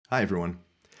Hi everyone.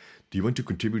 Do you want to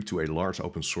contribute to a large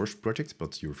open source project,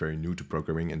 but you're very new to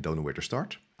programming and don't know where to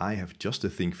start? I have just a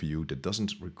thing for you that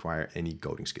doesn't require any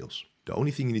coding skills. The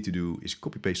only thing you need to do is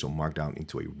copy paste some Markdown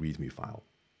into a README file.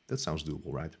 That sounds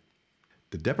doable, right?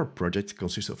 The Dapr project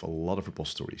consists of a lot of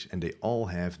repositories and they all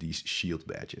have these shield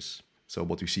badges. So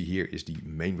what we see here is the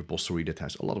main repository that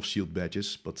has a lot of shield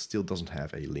badges, but still doesn't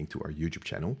have a link to our YouTube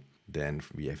channel. Then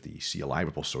we have the CLI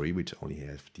repository, which only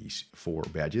have these 4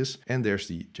 badges. And there's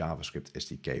the JavaScript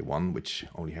SDK one, which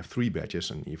only have 3 badges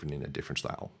and even in a different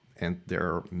style. And there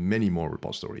are many more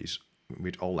repositories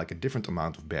with all like a different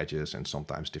amount of badges and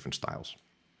sometimes different styles.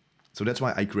 So that's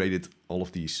why I created all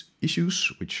of these issues,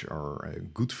 which are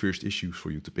good first issues for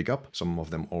you to pick up. Some of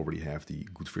them already have the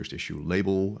good first issue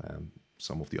label.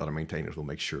 Some of the other maintainers will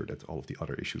make sure that all of the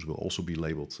other issues will also be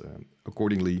labeled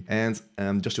accordingly. And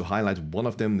just to highlight one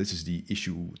of them, this is the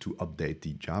issue to update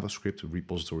the JavaScript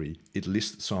repository. It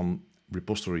lists some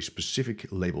repository-specific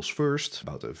labels first,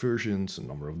 about the versions, the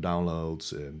number of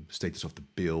downloads, status of the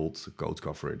build, code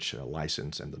coverage,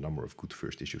 license, and the number of good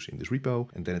first issues in this repo.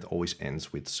 And then it always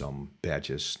ends with some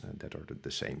badges that are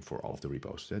the same for all of the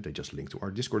repos. They just link to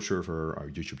our Discord server, our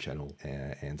YouTube channel,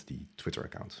 and the Twitter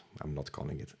account. I'm not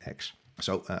calling it X.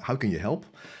 So how can you help?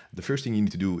 The first thing you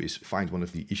need to do is find one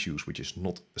of the issues which is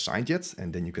not assigned yet,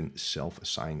 and then you can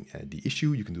self-assign the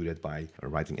issue. You can do that by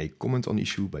writing a comment on the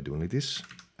issue by doing like this.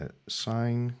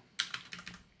 Assign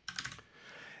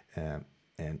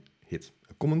and hit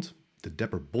a comment. The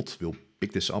Dapr bot will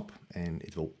pick this up and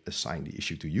it will assign the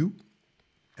issue to you.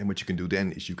 And what you can do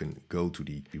then is you can go to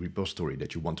the repository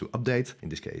that you want to update. In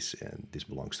this case, this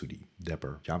belongs to the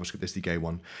Dapr JavaScript SDK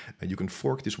one. You can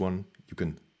fork this one. You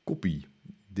can copy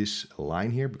this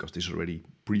line here because this is already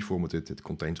pre-formatted. It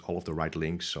contains all of the right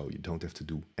links, so you don't have to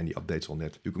do any updates on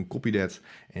that. You can copy that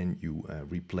and you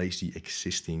replace the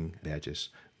existing badges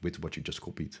with what you just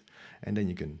copied. And then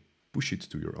you can push it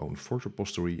to your own fork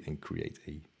repository and create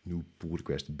a new pull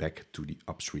request back to the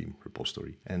upstream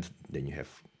repository. And then you have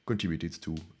contributed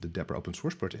to the Dapr open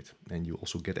source project. And you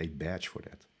also get a badge for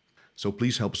that. So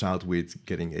please help us out with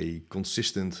getting a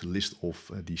consistent list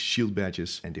of these shield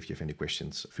badges. And if you have any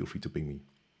questions, feel free to ping me.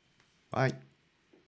 Bye.